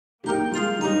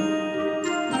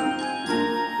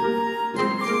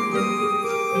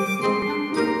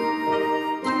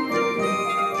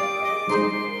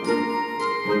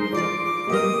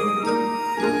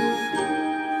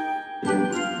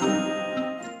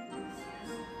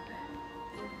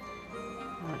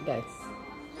Go.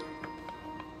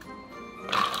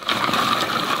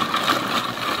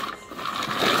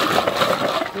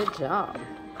 Good job.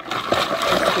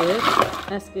 That's good.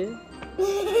 That's good.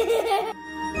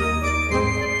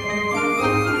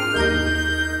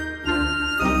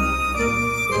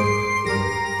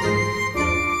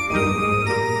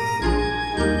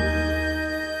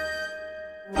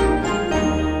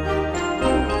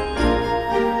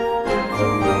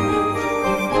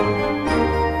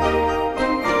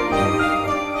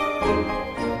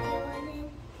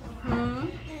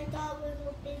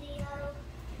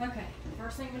 Okay,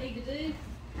 first thing we need to do.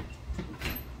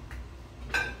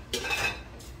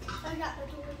 I got the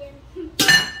tool again.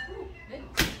 Good.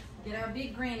 Get our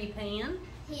big granny pan.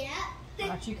 Yeah. All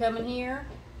right, you come in here.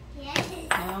 Yes.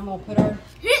 Now I'm gonna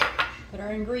put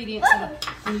our ingredients in.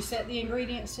 Can you set the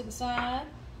ingredients to the side?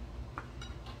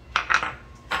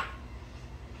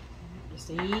 Just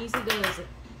easy does it.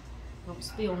 Don't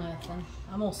spill nothing.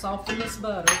 I'm gonna soften this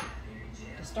butter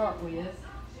to start with.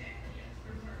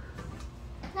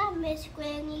 I miss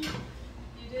Granny.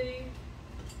 You do?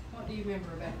 What do you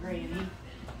remember about Granny?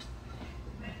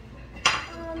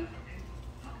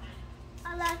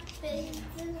 I like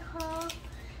visiting her.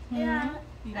 Yeah.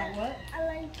 You like what? I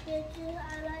like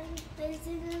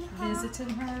visiting her. Visiting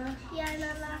her? Yeah, and I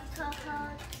like her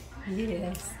hugs.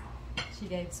 Yes. She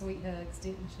gave sweet hugs,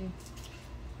 didn't she?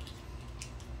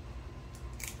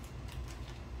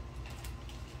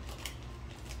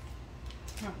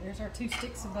 Right, there's our 2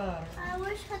 sticks of butter. I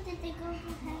wish I did go to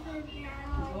heaven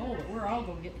now. Oh, but we're all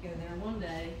going to get to go there one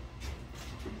day.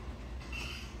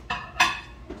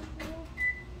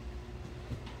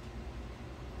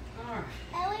 Alright.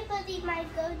 Everybody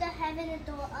might go to heaven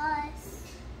until us.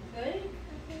 Okay.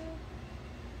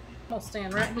 I'll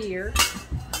stand right here.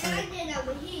 And I did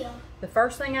over here. The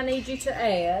first thing I need you to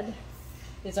add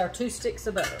is our 2 sticks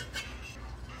of butter.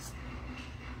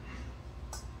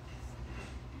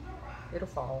 It'll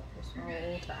fall. Just fall a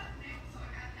little tight.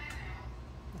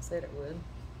 I said it would.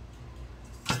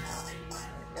 There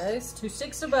it goes. 2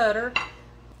 sticks of butter.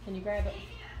 Can you grab it?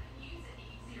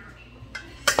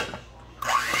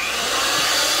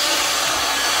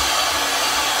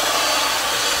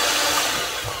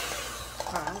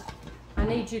 Alright. I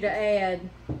need you to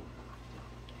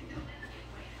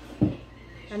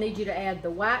add the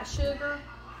white sugar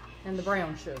and the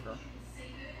brown sugar.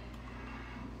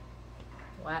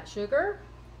 White sugar.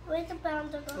 Where's the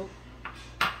brown sugar? Oh.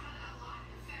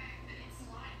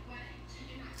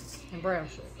 And brown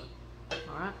sugar.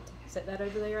 Alright, set that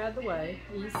over there out of the way.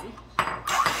 Easy. Once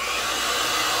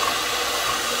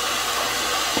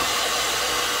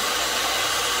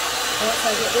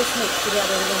I get this mixed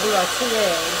together, we're going to do our 2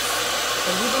 eggs.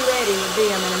 And you be ready with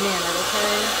them in a minute,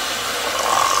 okay?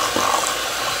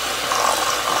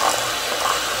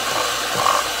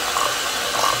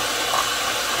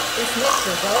 This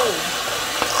mixer's old.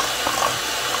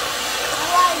 I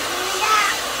want to do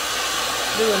that.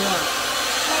 Doing what?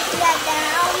 Make that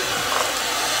down.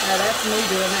 No, that's me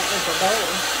doing that with the bowl.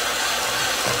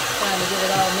 Trying to get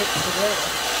it all mixed together.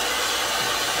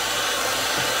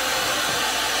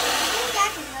 I think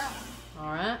that's enough.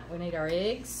 Alright, we need our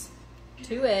eggs.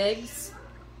 2 eggs.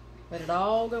 Let it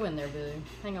all go in there, boo.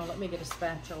 Hang on, let me get a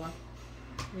spatula.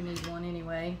 We need one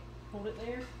anyway. Hold it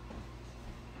there.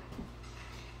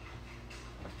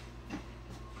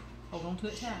 Hold on to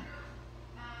it tight.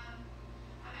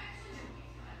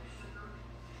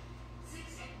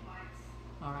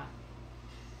 All right.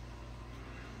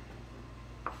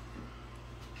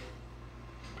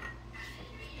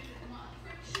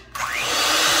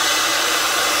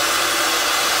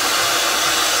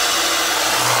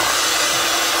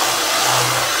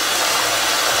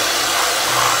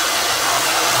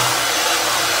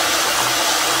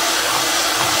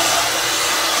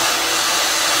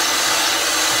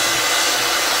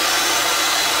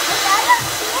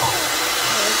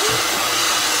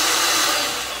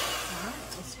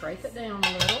 Scrape it down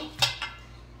a little.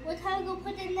 What time go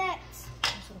put it next?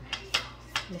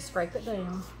 Just scrape it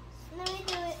down. Let me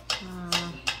do it.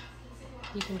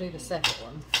 You can do the second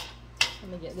one.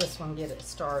 Let me get this one, get it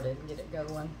started, get it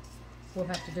going. We'll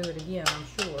have to do it again, I'm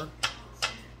sure.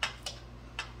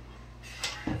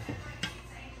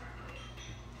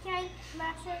 Can I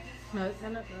mash it? No, no, no,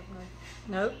 no,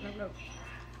 no. No, no, no.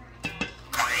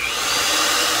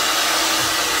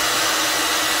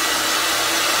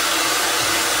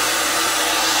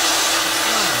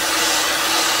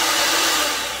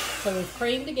 So we've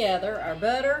creamed together our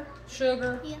butter,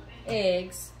 sugar,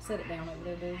 eggs. Set it down over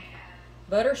there, dude.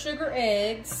 Butter, sugar,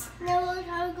 eggs. No, what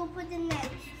time we go put it next?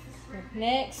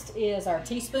 Next is our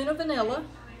teaspoon of vanilla.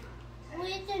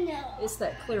 Where's the vanilla? It's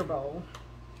that clear bowl.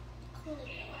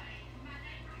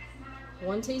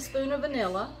 1 teaspoon of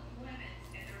vanilla.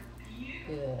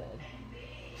 Good.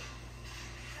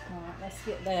 All right, let's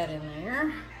get that in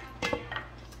there.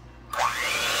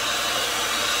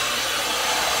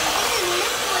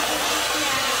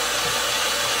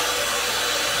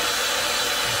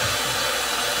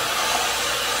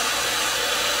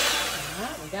 All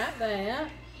right, we got that.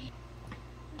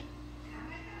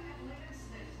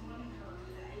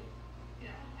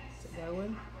 Is it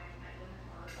going?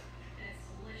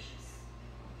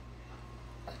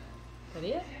 That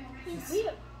it? That's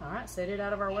it. All right, set it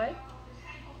out of our way.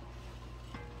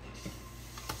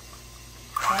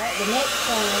 All right, the next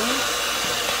thing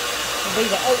will be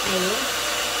the oatmeal.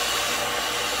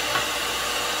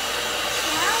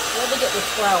 Let me get this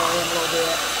flour in a little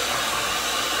bit.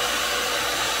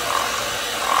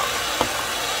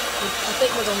 I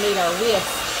think we're going to need our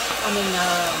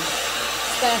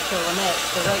spatula next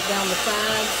to rake down the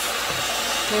sides.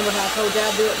 Remember how I told you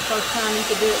I'd do it the first time, you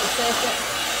could do it the second?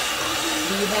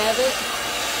 Do you have it?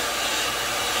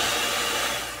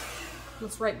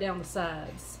 Let's rake down the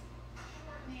sides.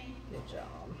 Good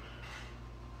job.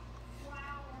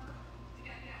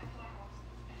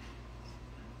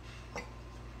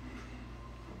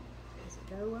 Is it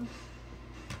going?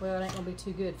 Well, it ain't gonna be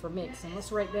too good for mixing.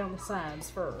 Let's rake down the sides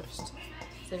first.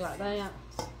 See, like that?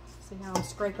 See how I'm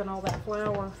scraping all that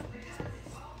flour?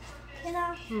 Can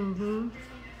I? Mm-hmm.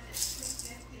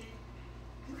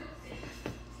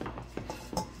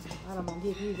 I'm gonna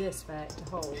give you this back to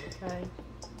hold, okay?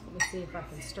 Let me see if I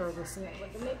can stir this in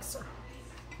with the mixer.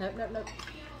 Nope, nope, nope.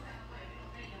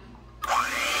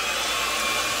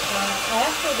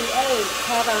 After the oats,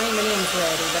 have our M&Ms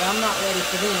ready, but I'm not ready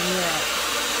for them yet.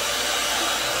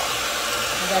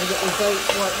 I gotta get these oats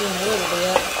worked in a little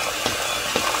bit.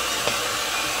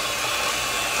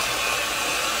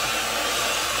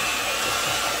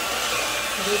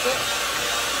 Is it?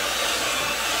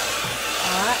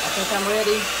 Alright, I think I'm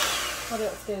ready. What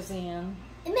else goes in?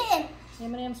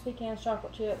 M&M's, pecans,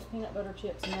 chocolate chips, peanut butter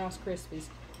chips, and Rice Krispies.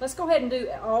 Let's go ahead and do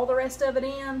all the rest of it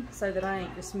in so that I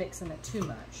ain't just mixing it too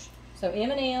much. So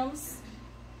M&M's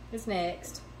is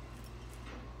next.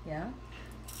 Yeah.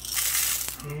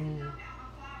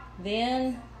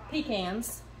 Then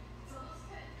pecans.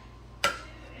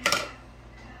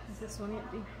 Is this one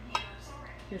empty?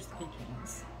 Here's the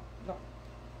pecans. Go.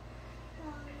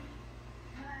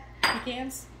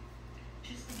 Pecans? I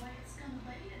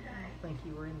don't think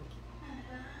you were in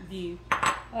the view.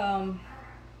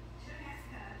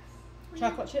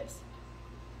 Chocolate chips.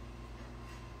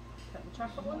 Got the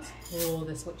chocolate ones. Oh,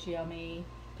 this looks yummy.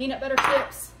 Peanut butter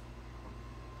chips.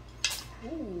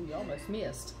 Ooh, you almost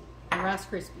missed. And Rice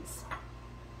Krispies.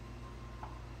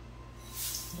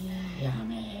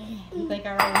 Yummy. You think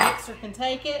our old mixer can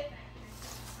take it?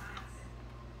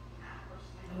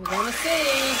 We're gonna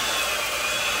see.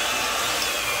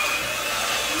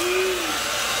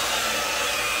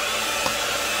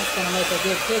 That's gonna make a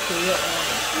good cookie, isn't it?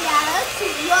 Yeah, that's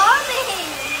yummy.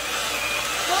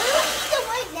 Will we eat it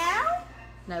right now?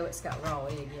 No, it's got raw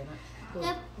egg in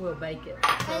it. We'll bake it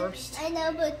first. I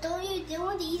know, but don't you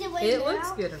want to eat it right now? It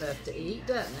looks good enough to eat,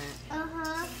 doesn't it?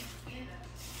 Uh-huh.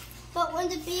 But when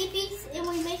the babies, and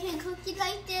we make a cookie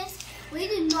like this, we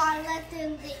do not let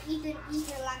them eat it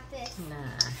like this. Nah.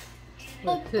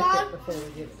 We'll But cook God- it before we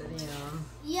get it in.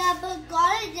 Yeah, but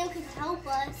God and them can help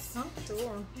us. Oh,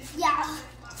 sure. Yeah,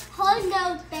 her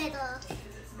knows better.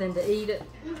 Then to eat it.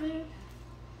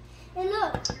 And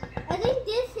look, I think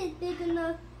this is big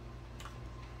enough.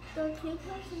 Don't you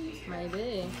think?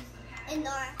 Maybe. And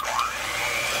not.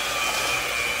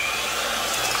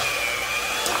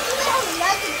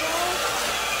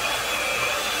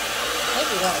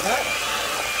 Maybe like that.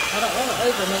 I don't want to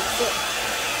overmix it.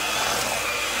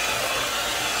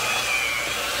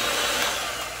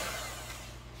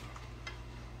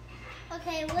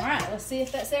 Okay, All right, let's see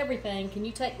if that's everything. Can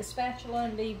you take the spatula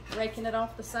and be raking it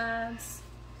off the sides?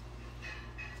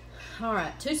 All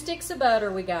right, 2 sticks of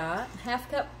butter we got, 1/2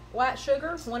 cup white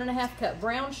sugar, 1 1/2 cup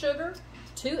brown sugar,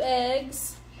 2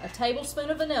 eggs, a tablespoon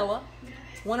of vanilla,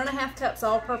 1 1/2 cups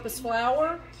all-purpose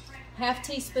flour, 1/2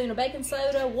 teaspoon of baking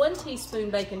soda, 1 teaspoon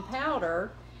baking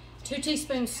powder, 2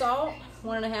 teaspoons salt,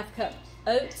 1 1/2 cup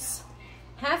oats,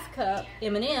 1/2 cup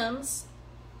M&Ms,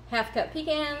 1/2 cup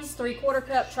pecans, 3/4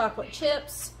 cup chocolate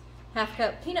chips, 1/2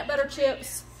 cup peanut butter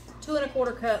chips, 2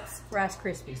 1/4 cups Rice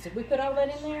Krispies. Did we put all that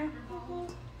in there?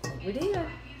 We did.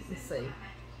 Let's see.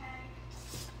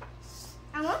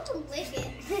 I want to lick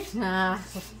it. Nah,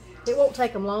 it won't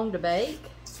take them long to bake.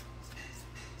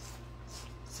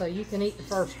 So you can eat the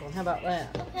first one. How about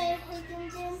that? Okay,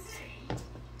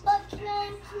 but can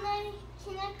I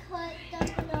cut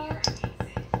the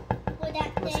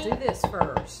let's do this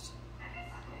first.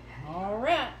 All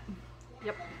right.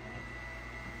 Yep.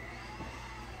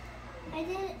 I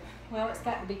did. Well, it's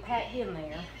got to be packed in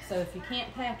there. So if you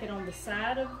can't pack it on the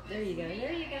side of, there you go,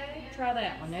 there you go. Try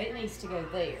that one. Now it needs to go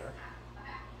there.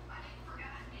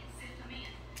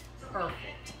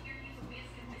 Perfect.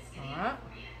 All right.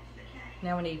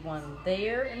 Now we need one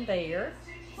there and there.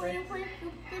 Right.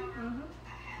 Mm-hmm.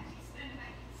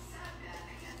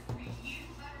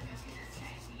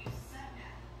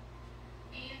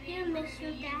 You miss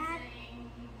your dad?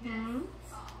 Hmm?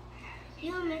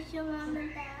 You miss your mom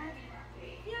and dad?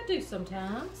 Yeah, I do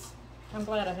sometimes. I'm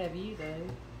glad I have you though.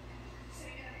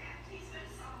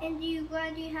 And you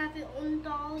glad you have your own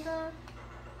daughter?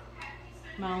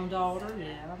 My own daughter,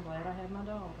 yeah, I'm glad I have my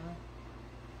daughter.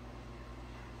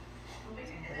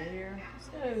 There. Let's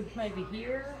go maybe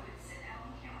here.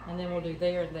 And then we'll do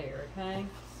there and there, okay?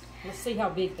 Let's see how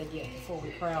big they get before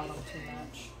we crowd them too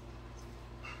much.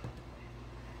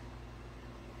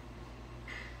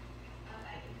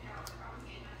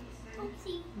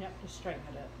 Oopsie. Yep, just straighten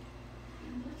it up.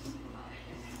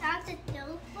 That's a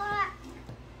dill flat.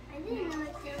 I didn't know a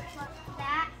dill flat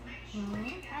that.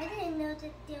 Mm-hmm. I didn't know the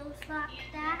dill flat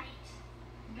that.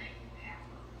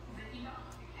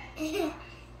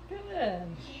 Good.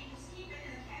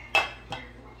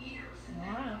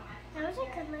 Alright. I wish I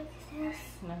could make this.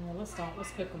 No, let's don't.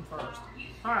 Let's cook them first.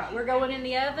 Alright, we're going in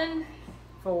the oven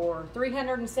for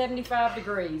 375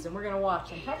 degrees, and we're going to watch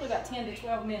them. Probably about 10 to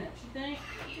 12 minutes, you think?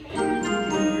 Here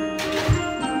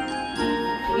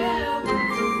we go.